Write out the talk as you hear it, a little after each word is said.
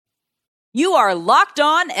You are Locked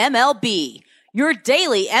On MLB, your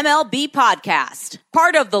daily MLB podcast.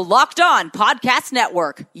 Part of the Locked On Podcast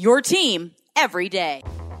Network, your team every day.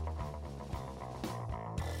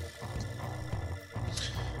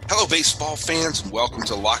 Hello, baseball fans, and welcome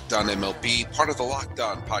to Locked On MLB, part of the Locked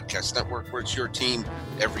On Podcast Network, where it's your team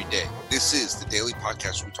every day. This is the daily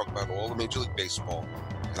podcast where we talk about all the Major League Baseball.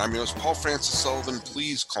 And I'm your host, Paul Francis Sullivan.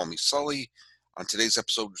 Please call me Sully. On today's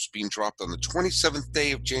episode, which is being dropped on the 27th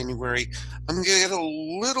day of January, I'm going to get a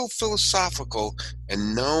little philosophical,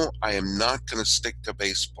 and no, I am not going to stick to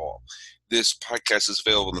baseball. This podcast is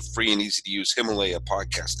available in the free and easy-to-use Himalaya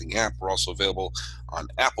podcasting app. We're also available on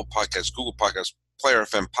Apple Podcasts, Google Podcasts, Player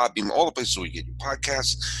FM, Podbean, all the places where you get your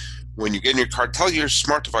podcasts. When you get in your car, tell your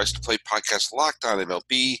smart device to play podcast Locked On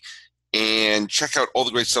MLB, and check out all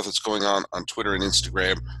the great stuff that's going on Twitter and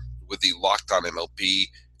Instagram with the Locked On MLB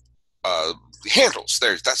handles.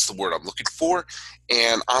 That's the word I'm looking for.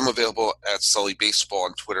 And I'm available at Sully Baseball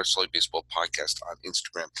on Twitter, Sully Baseball Podcast on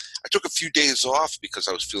Instagram. I took a few days off because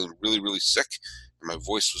I was feeling really, really sick and my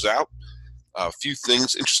voice was out. A few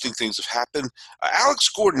interesting things have happened. Alex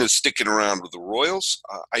Gordon is sticking around with the Royals.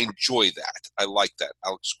 I enjoy that. I like that.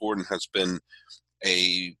 Alex Gordon has been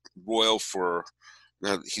a Royal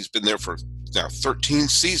he's been there for now 13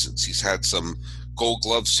 seasons. He's had some Gold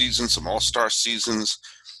Glove seasons, some All-Star seasons.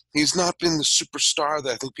 He's not been the superstar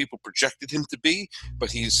that I think people projected him to be,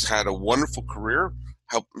 but he's had a wonderful career.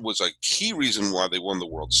 Was a key reason why they won the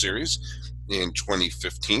World Series in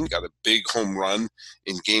 2015. Got a big home run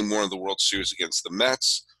in Game 1 of the World Series against the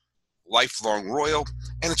Mets. Lifelong Royal,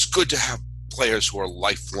 and it's good to have players who are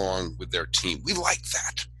lifelong with their team. We like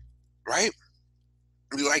that, right?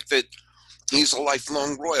 We like that he's a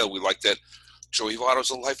lifelong Royal. We like that Joey Votto's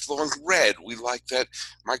a lifelong Red. We like that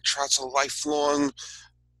Mike Trout's a lifelong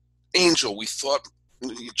Angel. We thought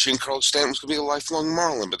Giancarlo Stanton was going to be a lifelong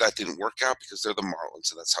Marlin, but that didn't work out because they're the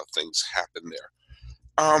Marlins, and that's how things happen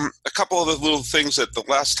there. A couple of the little things that the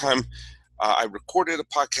last time I recorded a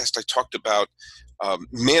podcast, I talked about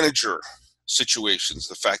manager situations,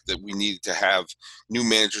 the fact that we needed to have new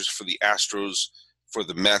managers for the Astros, for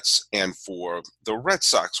the Mets, and for the Red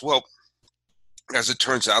Sox. Well, as it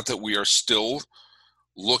turns out that we are still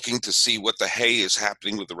looking to see what the hay is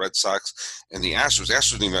happening with the Red Sox and the Astros. The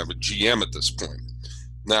Astros don't even have a GM at this point.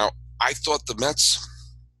 Now, I thought the Mets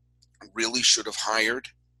really should have hired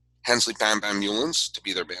Hensley Bam Bam Mullins to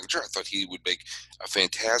be their manager. I thought he would make a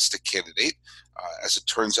fantastic candidate. As it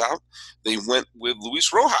turns out, they went with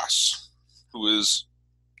Luis Rojas, who is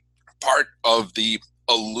part of the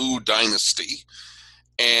Alou dynasty.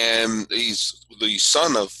 And he's the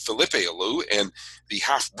son of Felipe Alou and the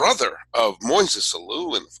half-brother of Moises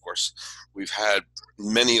Alou. And, of course, we've had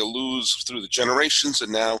many Alous through the generations.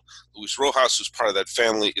 And now Luis Rojas, who's part of that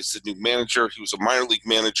family, is the new manager. He was a minor league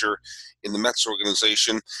manager in the Mets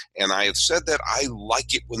organization. And I have said that I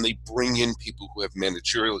like it when they bring in people who have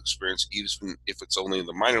managerial experience, even if it's only in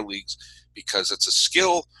the minor leagues, because it's a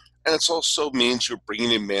skill. And it also means you're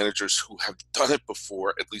bringing in managers who have done it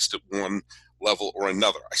before, at least at one level or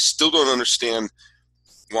another. I still don't understand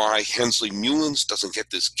why Hensley Mullins doesn't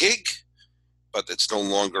get this gig, but it's no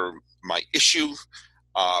longer my issue.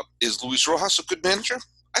 Is Luis Rojas a good manager?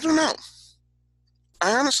 I don't know.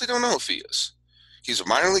 I honestly don't know if he is. He's a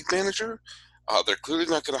minor league manager. They're clearly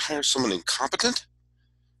not going to hire someone incompetent,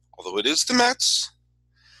 although it is the Mets.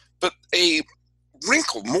 But a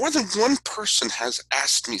wrinkle, more than one person has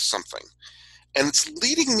asked me something, and it's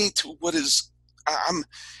leading me to what is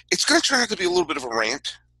it's going to turn out to be a little bit of a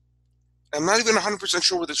rant. I'm not even 100%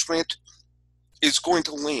 sure where this rant is going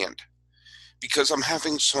to land because I'm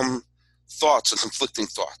having some thoughts and conflicting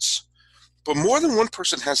thoughts. But more than one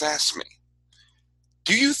person has asked me,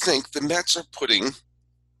 do you think the Mets are putting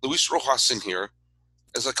Luis Rojas in here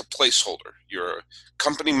as like a placeholder? You're a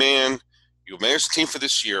company man, you manage the team for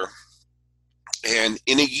this year, and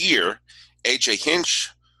in a year, A.J. Hinch,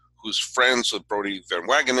 who's friends with Brodie Van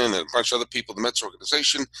Wagenen and a bunch of other people in the Mets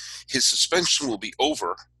organization, his suspension will be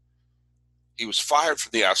over. He was fired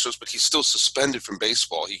from the Astros, but he's still suspended from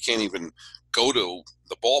baseball. He can't even go to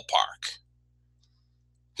the ballpark.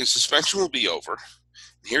 His suspension will be over.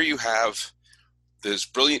 And here you have this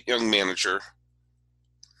brilliant young manager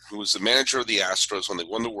who was the manager of the Astros when they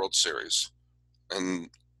won the World Series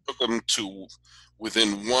and took them to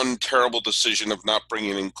within one terrible decision of not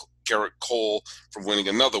bringing in Garrett Cole from winning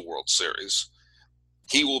another World Series.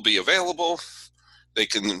 He will be available. They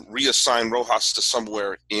can reassign Rojas to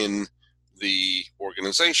somewhere in the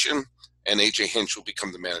organization, and A.J. Hinch will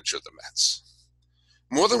become the manager of the Mets.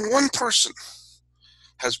 More than one person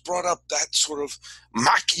has brought up that sort of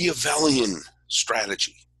Machiavellian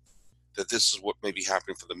strategy. that this is what may be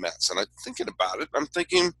happening for the Mets. And I'm thinking about it. I'm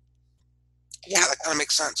thinking, yeah, that kind of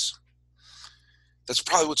makes sense. That's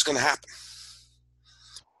probably what's going to happen.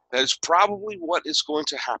 That is probably what is going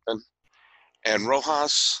to happen. And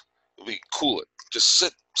Rojas will be cool it. Just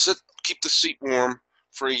sit, keep the seat warm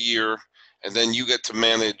for a year, and then you get to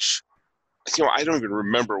manage. I don't even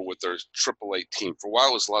remember what their AAA team. For a while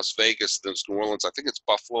it was Las Vegas, then it's New Orleans. I think it's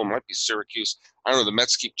Buffalo, it might be Syracuse. I don't know. The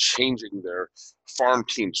Mets keep changing their farm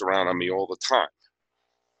teams around on me all the time.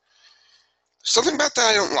 There's something about that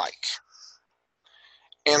I don't like.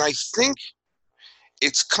 And I think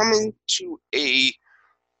it's coming to a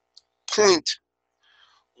point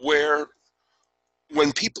where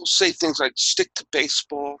when people say things like stick to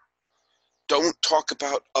baseball, don't talk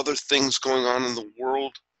about other things going on in the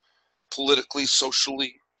world, politically,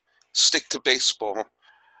 socially, stick to baseball,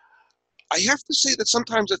 I have to say that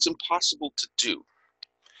sometimes that's impossible to do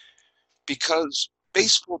because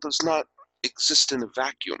baseball does not exist in a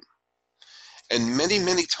vacuum. And many,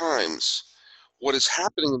 many times, what is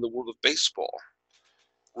happening in the world of baseball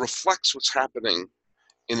reflects what's happening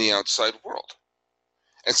in the outside world.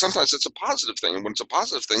 And sometimes it's a positive thing. And when it's a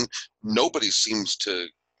positive thing, nobody seems to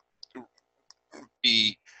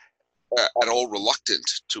be at all reluctant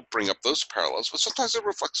to bring up those parallels. But sometimes it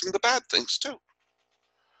reflects some of the bad things too.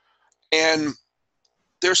 And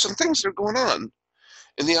there are some things that are going on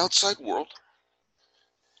in the outside world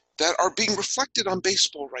that are being reflected on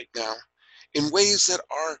baseball right now in ways that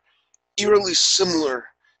are eerily similar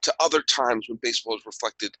to other times when baseball has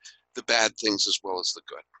reflected the bad things as well as the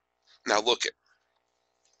good. Now look it,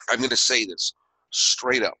 I'm going to say this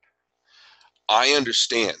straight up. I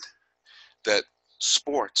understand that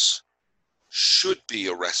sports should be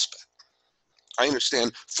a respite. I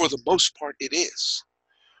understand for the most part it is.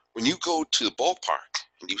 When you go to the ballpark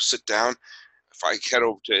and you sit down, if I head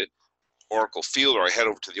over to Oracle Field or I head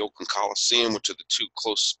over to the Oakland Coliseum, which are the two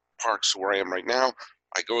close parks where I am right now,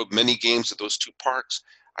 I go to many games at those two parks.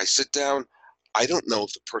 I sit down. I don't know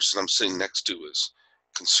if the person I'm sitting next to is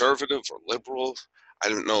conservative or liberal. I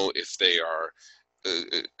don't know if they are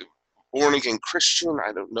born-again Christian.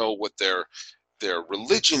 I don't know what their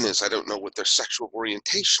religion is. I don't know what their sexual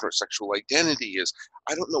orientation or sexual identity is.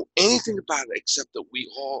 I don't know anything about it except that we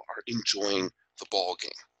all are enjoying the ball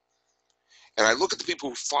game. And I look at the people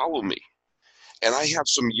who follow me, and I have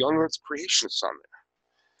some young earth creationists on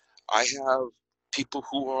there. I have people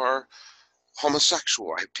who are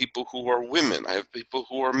homosexual. I have people who are women. I have people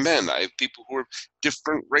who are men. I have people who are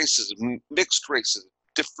different races, mixed races,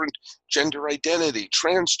 different gender identity,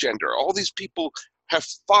 transgender. All these people have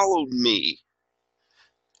followed me,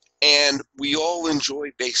 and we all enjoy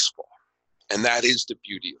baseball. And that is the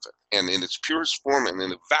beauty of it. And in its purest form and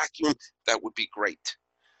in a vacuum, that would be great.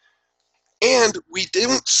 And we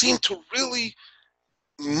don't seem to really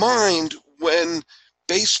mind when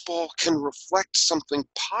baseball can reflect something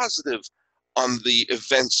positive on the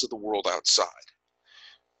events of the world outside.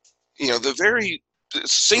 The very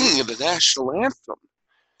singing of the national anthem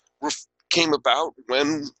came about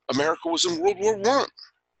when America was in World War I.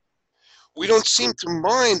 We don't seem to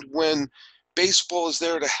mind when baseball is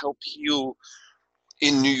there to help heal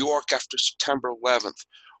in New York after September 11th,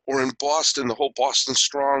 or in Boston, the whole Boston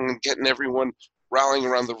Strong and getting everyone rallying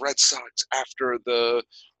around the Red Sox after the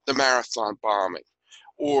marathon bombing,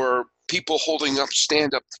 or people holding up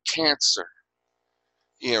Stand Up to Cancer,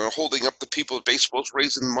 holding up the people of baseball's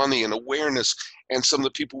raising money and awareness, and some of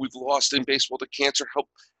the people we've lost in baseball to cancer help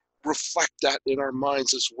reflect that in our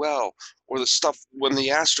minds as well. Or the stuff when the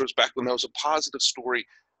Astros, back when that was a positive story,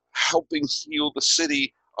 helping heal the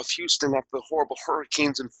city of Houston after the horrible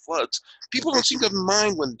hurricanes and floods. People don't seem to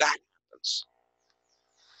mind when that happens.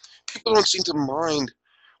 People don't seem to mind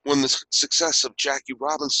when the success of Jackie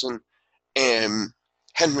Robinson and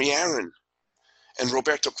Henry Aaron and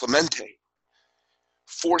Roberto Clemente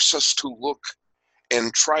force us to look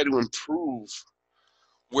and try to improve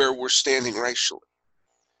where we're standing racially.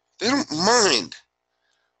 They don't mind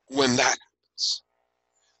when that happens.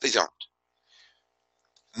 They don't.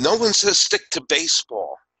 No one says stick to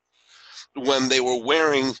baseball when they were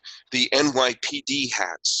wearing the NYPD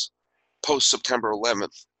hats post-September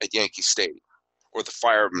 11th at Yankee Stadium, or the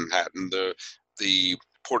fireman hat and the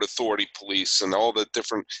Port Authority police and all the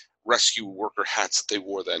different rescue worker hats that they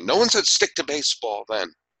wore then. No one said stick to baseball then.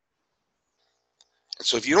 And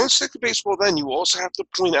so if you don't stick to baseball then, you also have to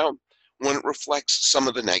point out when it reflects some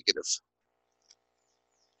of the negative.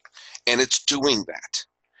 And it's doing that.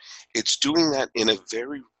 It's doing that in a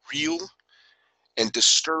very real and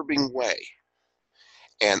disturbing way.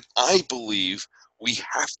 And I believe we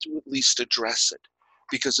have to at least address it,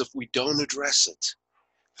 because if we don't address it,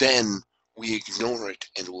 then we ignore it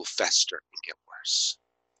and it will fester and get worse.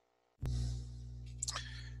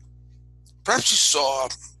 Perhaps you saw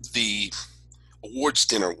the awards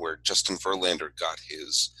dinner where Justin Verlander got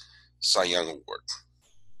his Cy Young Award.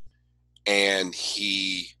 And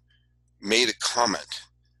he made a comment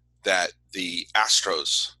that the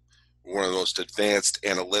Astros were one of the most advanced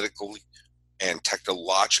analytically and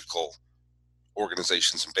technological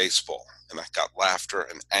organizations in baseball. And I got laughter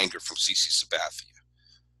and anger from CC Sabathia.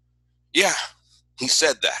 Yeah, he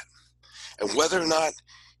said that. And whether or not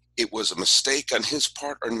it was a mistake on his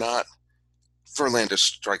part or not, Verlander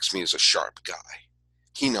strikes me as a sharp guy.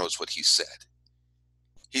 He knows what he said.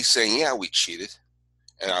 He's saying, yeah, we cheated,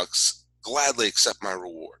 and I'll gladly accept my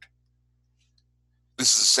reward.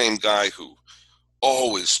 This is the same guy who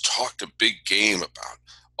always talked a big game about,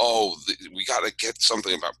 we got to get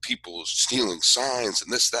something about people stealing signs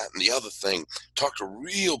and this, that, and the other thing. Talked a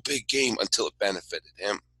real big game until it benefited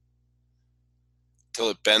him.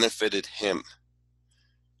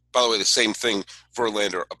 By the way, the same thing,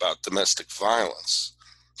 Verlander, about domestic violence.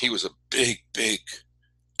 He was a big, big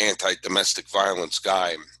anti-domestic violence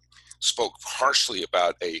guy. Spoke harshly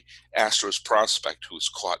about a Astros prospect who was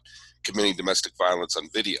caught committing domestic violence on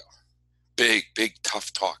video. Big, big,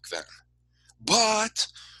 tough talk then. But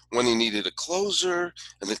when he needed a closer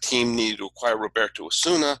and the team needed to acquire Roberto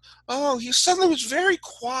Osuna, he suddenly was very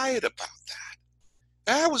quiet about that.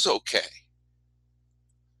 That was okay.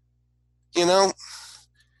 You know,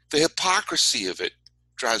 the hypocrisy of it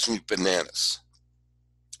drives me bananas.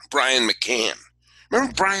 Brian McCann.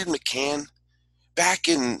 Remember Brian McCann? Back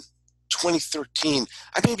in 2013,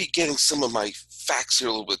 I may be getting some of my facts here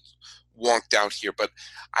a little bit wonked out here, but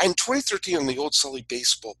in 2013 on the Old Sully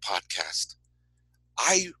Baseball podcast,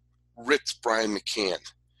 I ripped Brian McCann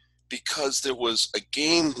because there was a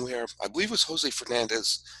game where I believe it was Jose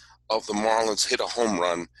Fernandez of the Marlins hit a home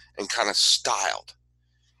run and kind of styled.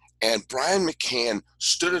 And Brian McCann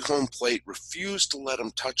stood at home plate, refused to let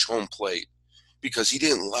him touch home plate because he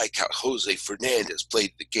didn't like how Jose Fernandez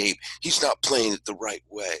played the game. He's not playing it the right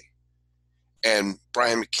way. And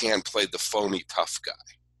Brian McCann played the phony tough guy.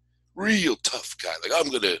 Real tough guy. Like,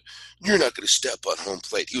 you're not going to step on home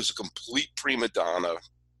plate. He was a complete prima donna,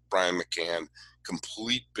 Brian McCann,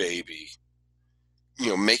 complete baby,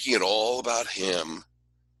 making it all about him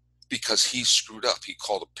because he screwed up. He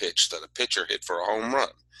called a pitch that a pitcher hit for a home run.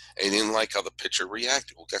 And he didn't like how the pitcher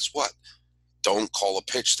reacted. Well, guess what? Don't call a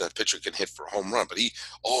pitch that a pitcher can hit for a home run. But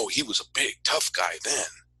he was a big, tough guy then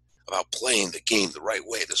about playing the game the right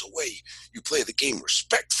way. There's a way you play the game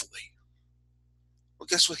respectfully. Well,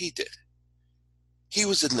 guess what he did? He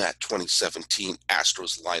was in that 2017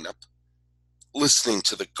 Astros lineup, listening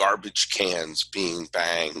to the garbage cans being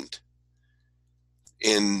banged,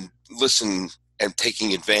 and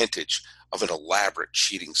taking advantage of an elaborate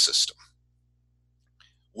cheating system.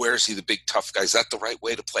 Where is he the big tough guy? Is that the right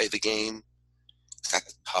way to play the game? Is that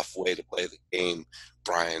the tough way to play the game,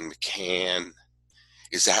 Brian McCann?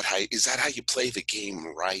 Is that how you play the game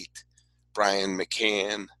right, Brian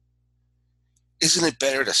McCann? Isn't it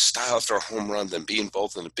better to style after a home run than be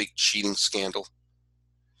involved in a big cheating scandal?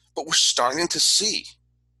 But we're starting to see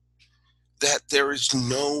that there is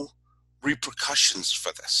no repercussions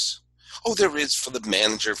for this. There is for the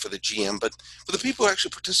manager, for the GM, but for the people who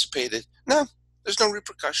actually participated, no. There's no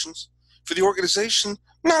repercussions. For the organization,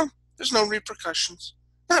 no, there's no repercussions.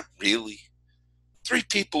 Not really. 3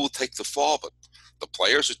 people will take the fall, but the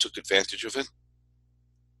players who took advantage of it.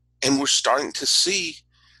 And we're starting to see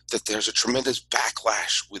that there's a tremendous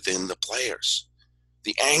backlash within the players.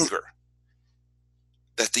 The anger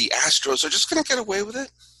that the Astros are just going to get away with it.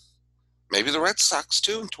 Maybe the Red Sox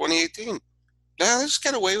too in 2018. Yeah, they just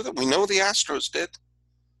get away with it. We know the Astros did.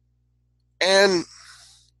 And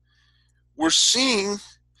we're seeing,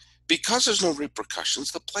 because there's no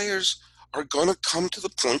repercussions, the players are going to come to the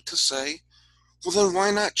point to say, well, then why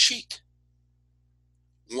not cheat?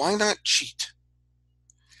 Why not cheat?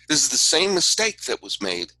 This is the same mistake that was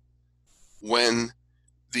made when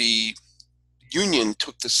the union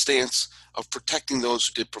took the stance of protecting those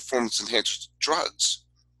who did performance-enhancing drugs,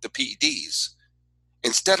 the PEDs,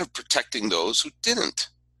 instead of protecting those who didn't.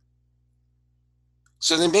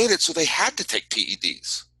 So they made it so they had to take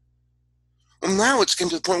PEDs. Well, now it's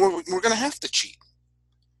getting to the point where we're going to have to cheat.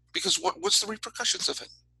 Because what's the repercussions of it?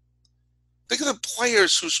 Think of the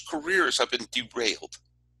players whose careers have been derailed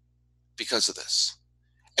because of this.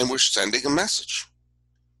 And we're sending a message.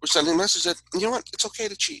 We're sending a message that, you know what, it's okay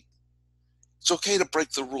to cheat. It's okay to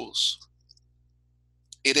break the rules.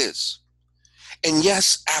 It is. And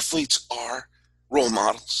yes, athletes are role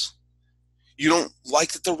models. You don't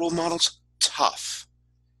like that they're role models? Tough.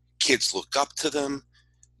 Kids look up to them.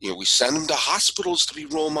 We send them to hospitals to be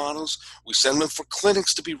role models. We send them for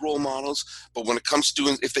clinics to be role models. But when it comes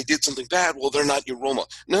to if they did something bad, well, they're not your role model.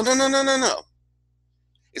 No, no, no, no, no, no.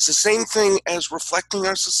 It's the same thing as reflecting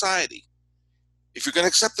our society. If you're going to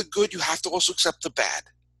accept the good, you have to also accept the bad.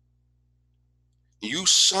 You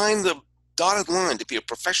sign the dotted line to be a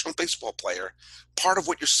professional baseball player. Part of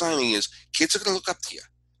what you're signing is kids are going to look up to you.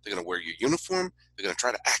 They're going to wear your uniform. They're going to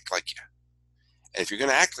try to act like you. And if you're going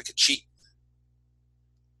to act like a cheat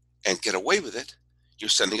and get away with it, you're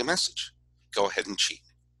sending a message. Go ahead and cheat.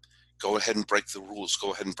 Go ahead and break the rules.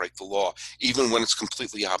 Go ahead and break the law, even when it's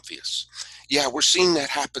completely obvious. Yeah, we're seeing that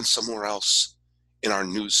happen somewhere else in our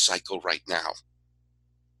news cycle right now.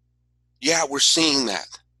 Yeah, we're seeing that,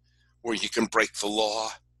 where you can break the law,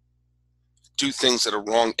 do things that are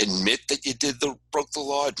wrong, admit that you broke the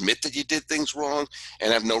law, admit that you did things wrong,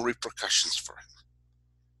 and have no repercussions for it.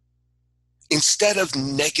 Instead of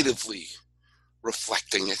negatively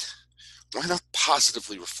reflecting it, why not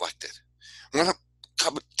positively reflect it? Why not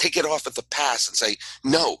take it off at the pass and say,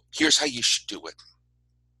 no, here's how you should do it.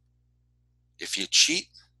 If you cheat,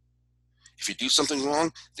 if you do something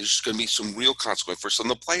wrong, there's going to be some real consequence. For some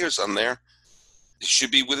of the players on there, it should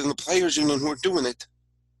be within the players union who are doing it.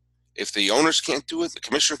 If the owners can't do it, the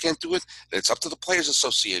commissioner can't do it, then it's up to the Players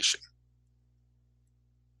Association.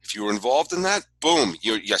 If you were involved in that, boom,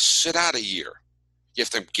 you sit out a year. You have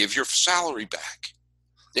to give your salary back.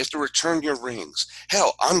 You have to return your rings.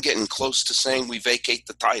 Hell, I'm getting close to saying we vacate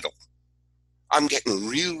the title. I'm getting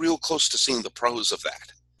real close to seeing the pros of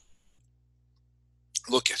that.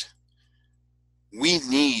 Look it. We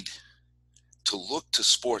need to look to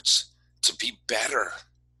sports to be better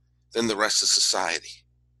than the rest of society,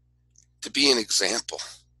 to be an example.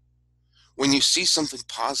 When you see something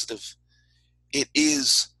positive, it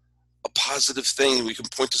is a positive thing. We can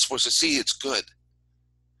point to sports to see it's good.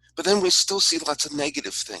 But then we still see lots of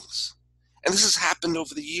negative things. And this has happened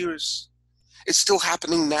over the years. It's still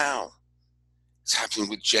happening now. It's happening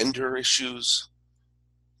with gender issues.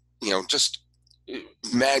 Just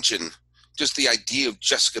imagine just the idea of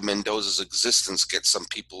Jessica Mendoza's existence gets some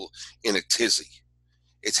people in a tizzy.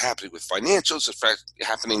 It's happening with financials. In fact,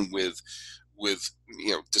 happening with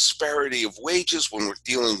disparity of wages when we're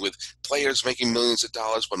dealing with players making millions of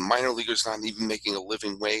dollars when minor leaguers not even making a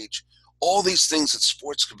living wage. All these things that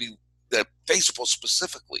sports could be, that baseball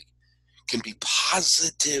specifically can be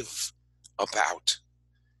positive about.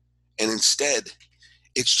 And instead,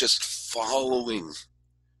 it's just following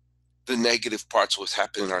the negative parts of what's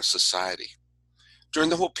happening in our society. During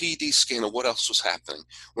the whole PED scandal, what else was happening?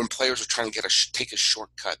 When players were trying to take a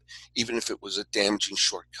shortcut, even if it was a damaging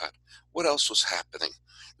shortcut, what else was happening?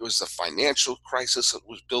 There was the financial crisis that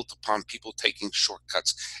was built upon people taking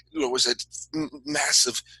shortcuts. There was a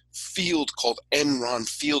massive field called Enron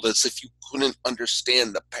Field, as if you couldn't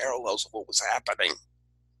understand the parallels of what was happening.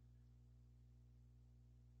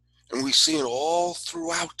 And we see it all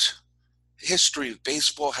throughout history.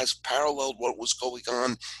 Baseball has paralleled what was going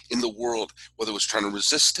on in the world, whether it was trying to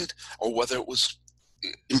resist it or whether it was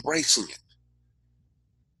embracing it.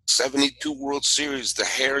 72 World Series, the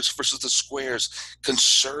Hares versus the Squares,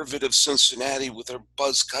 conservative Cincinnati with their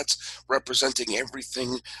buzz cuts representing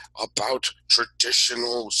everything about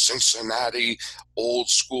traditional Cincinnati old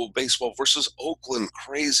school baseball versus Oakland,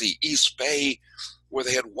 crazy East Bay, where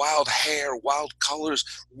they had wild hair, wild colors,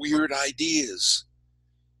 weird ideas.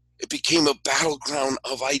 It became a battleground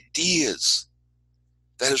of ideas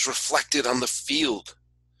that is reflected on the field.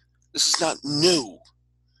 This is not new.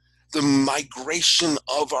 The migration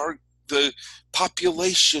of the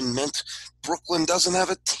population meant Brooklyn doesn't have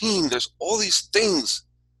a team. There's all these things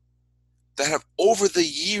that have, over the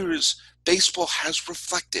years, baseball has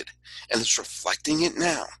reflected, and it's reflecting it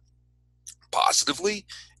now, positively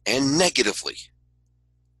and negatively.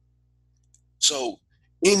 So,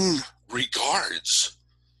 in regards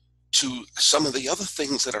to some of the other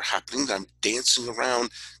things that are happening that I'm dancing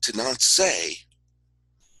around to not say,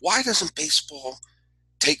 why doesn't baseball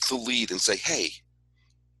take the lead and say, hey,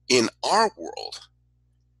 in our world,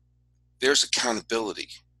 there's accountability.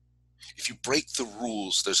 If you break the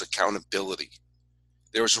rules, there's accountability.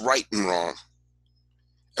 There's right and wrong,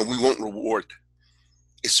 and we won't reward.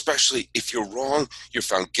 Especially if you're wrong, you're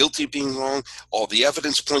found guilty of being wrong, all the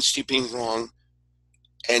evidence points to you being wrong,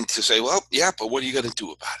 and to say, well, yeah, but what are you going to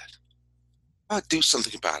do about it? Do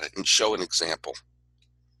something about it and show an example.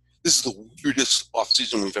 This is the weirdest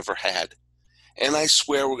offseason we've ever had. And I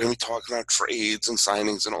swear we're going to be talking about trades and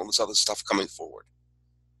signings and all this other stuff coming forward.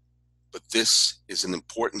 But this is an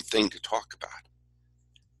important thing to talk about.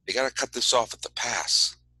 They got to cut this off at the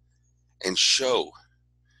pass and show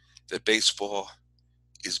that baseball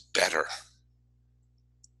is better.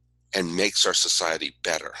 and makes our society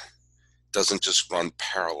better. Doesn't just run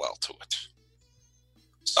parallel to it.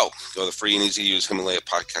 So, go to the free and easy to use Himalaya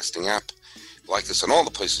podcasting app. Like us on all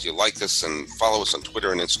the places you like us, and follow us on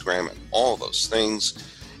Twitter and Instagram and all those things.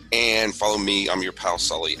 And follow me. I'm your pal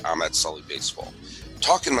Sully. I'm at Sully Baseball.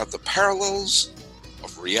 Talking about the parallels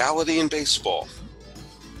of reality in baseball,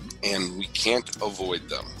 and we can't avoid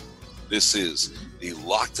them. This is the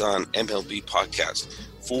Locked On MLB podcast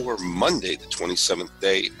for Monday, the 27th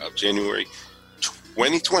day of January,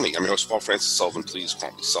 2020. I'm your host, Paul Francis Sullivan. Please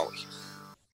call me Sully.